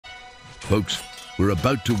Folks, we're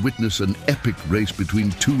about to witness an epic race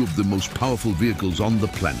between two of the most powerful vehicles on the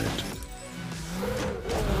planet.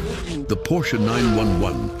 The Porsche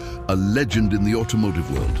 911, a legend in the automotive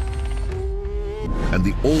world, and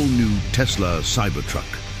the all-new Tesla Cybertruck,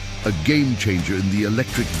 a game-changer in the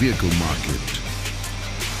electric vehicle market.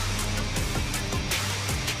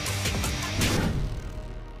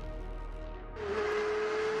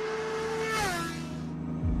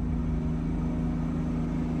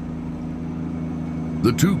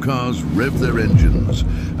 The two cars rev their engines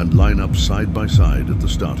and line up side by side at the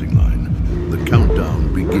starting line. The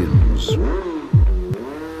countdown begins.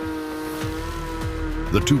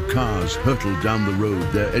 The two cars hurtle down the road,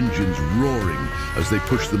 their engines roaring as they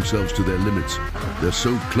push themselves to their limits. They're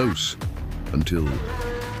so close until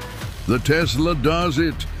the Tesla does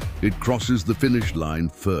it. It crosses the finish line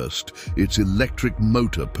first, its electric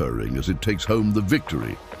motor purring as it takes home the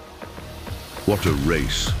victory. What a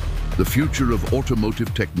race! The future of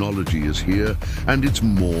automotive technology is here, and it's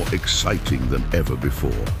more exciting than ever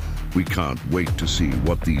before. We can't wait to see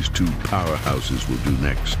what these two powerhouses will do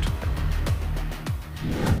next.